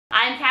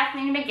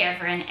Kathleen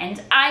McGivern,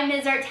 and I'm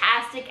Ms.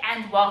 Artastic,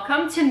 and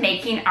welcome to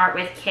Making Art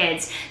with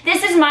Kids.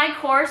 This is my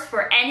course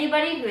for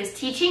anybody who is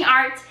teaching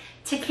art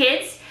to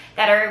kids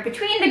that are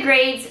between the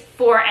grades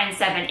 4 and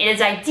 7. It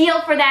is ideal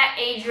for that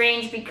age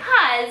range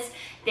because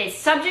the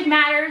subject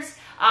matters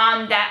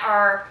that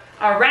are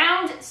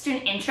around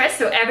student interest.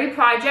 So every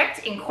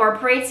project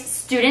incorporates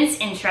students'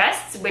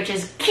 interests, which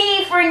is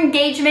key for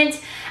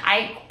engagement.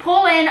 I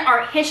pull in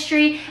art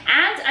history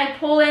and I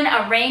pull in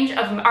a range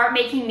of art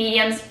making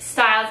mediums,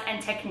 styles,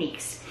 and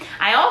techniques.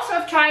 I also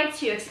have tried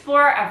to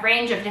explore a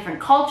range of different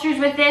cultures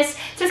with this,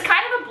 just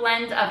kind of a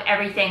blend of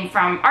everything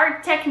from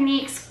art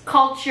techniques,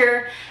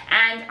 culture,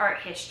 and art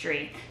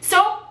history.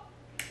 So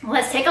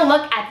let's take a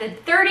look at the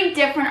 30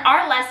 different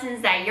art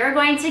lessons that you're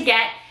going to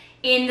get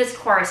in this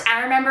course.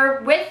 And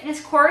remember, with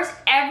this course,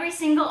 every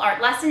single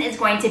art lesson is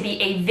going to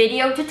be a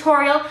video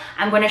tutorial.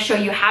 I'm going to show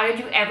you how to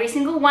do every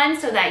single one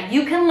so that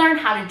you can learn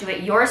how to do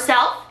it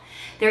yourself.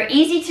 They're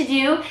easy to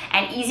do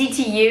and easy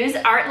to use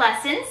art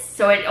lessons.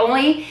 So it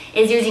only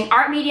is using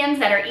art mediums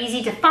that are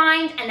easy to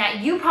find and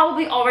that you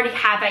probably already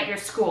have at your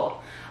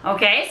school.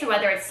 Okay, so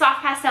whether it's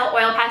soft pastel,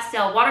 oil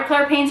pastel,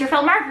 watercolor paints, or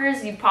felt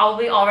markers, you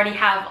probably already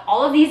have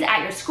all of these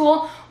at your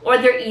school, or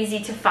they're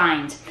easy to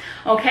find.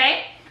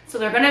 Okay? So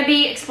they're going to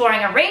be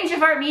exploring a range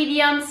of art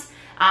mediums,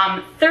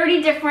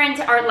 30 different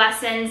art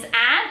lessons,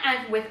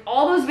 and with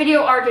all those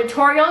video art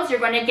tutorials, you're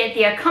going to get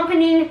the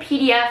accompanying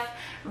PDF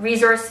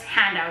resource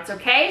handouts,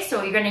 okay?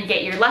 So you're going to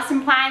get your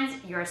lesson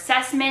plans, your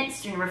assessment,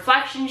 student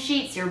reflection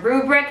sheets, your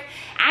rubric,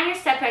 and your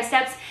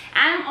step-by-steps,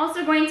 and I'm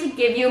also going to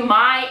give you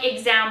my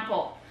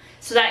example.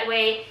 So that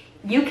way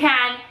you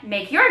can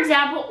make your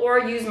example or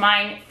use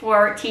mine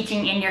for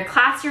teaching in your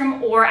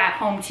classroom or at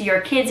home to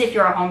your kids if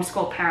you're a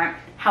homeschool parent.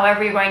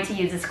 However you're going to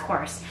use this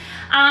course.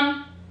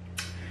 In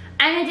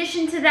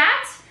addition to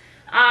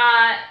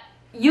that,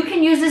 you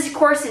can use this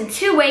course in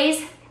two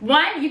ways.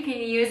 One, you can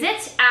use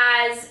it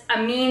as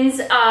a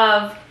means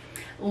of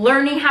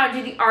learning how to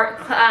do the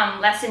art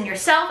lesson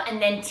yourself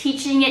and then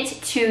teaching it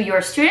to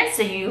your students.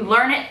 So you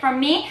learn it from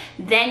me,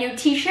 then you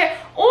teach it,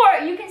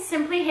 or you can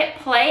simply hit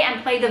play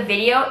and play the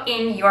video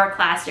in your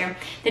classroom.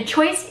 The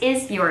choice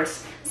is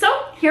yours.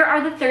 So here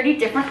are the 30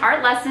 different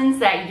art lessons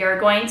that you're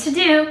going to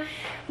do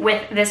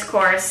with this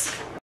course.